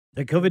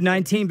The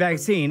COVID-19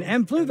 vaccine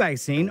and flu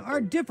vaccine are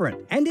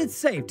different, and it's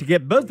safe to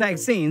get both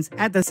vaccines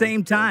at the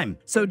same time.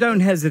 So don't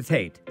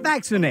hesitate.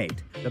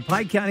 Vaccinate. The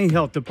Pike County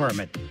Health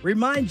Department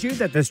reminds you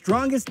that the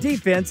strongest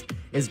defense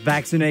is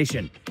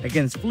vaccination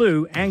against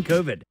flu and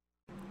COVID.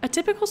 A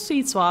typical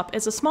seed swap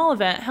is a small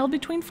event held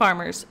between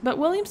farmers, but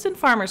Williamson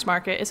Farmers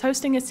Market is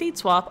hosting a seed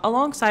swap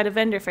alongside a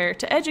vendor fair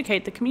to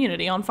educate the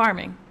community on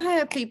farming. I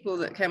have people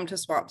that come to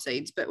swap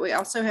seeds, but we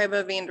also have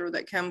a vendor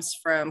that comes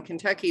from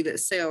Kentucky that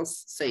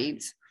sells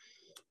seeds.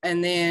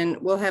 And then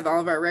we'll have all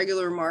of our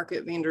regular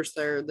market vendors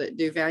there that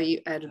do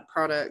value-added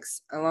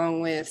products,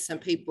 along with some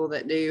people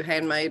that do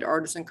handmade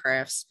artisan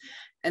crafts.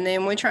 And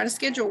then we try to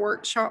schedule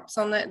workshops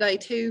on that day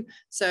too,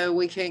 so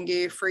we can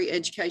give free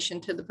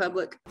education to the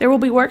public. There will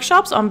be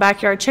workshops on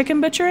backyard chicken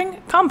butchering,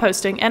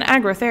 composting, and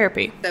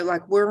agrotherapy. So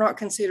we're not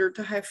considered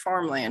to have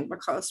farmland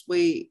because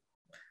we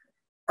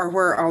are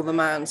where all the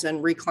mines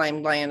and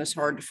reclaimed land is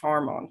hard to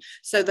farm on.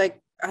 So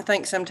I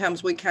think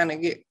sometimes we kind of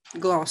get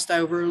glossed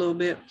over a little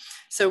bit.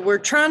 So we're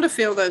trying to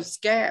fill those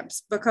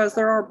gaps because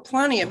there are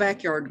plenty of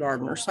backyard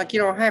gardeners. You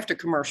don't have to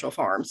commercial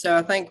farm. So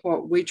I think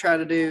what we try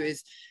to do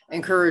is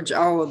encourage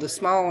all of the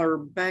smaller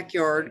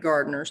backyard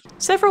gardeners.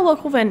 Several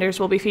local vendors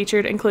will be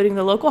featured, including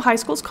the local high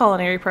school's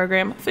culinary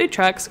program, food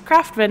trucks,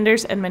 craft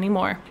vendors, and many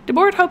more.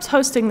 DeBoard hopes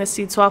hosting this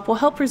seed swap will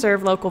help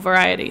preserve local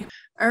variety.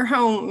 Our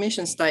whole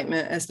mission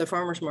statement as the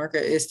farmers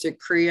market is to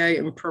create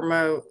and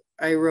promote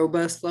a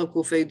robust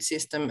local food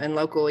system and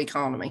local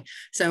economy.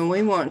 So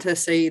we want to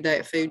see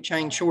that food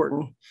chain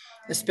shorten,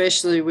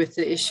 especially with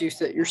the issues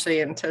that you're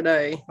seeing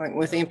today, like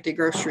with empty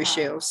grocery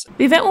shelves.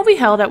 The event will be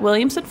held at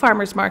Williamson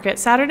Farmers Market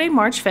Saturday,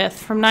 March 5th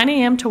from 9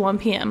 a.m. to 1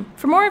 p.m.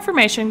 For more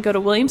information, go to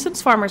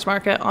Williamson's Farmers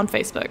Market on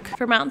Facebook.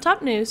 For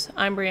Mountaintop News,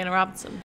 I'm Brianna Robinson.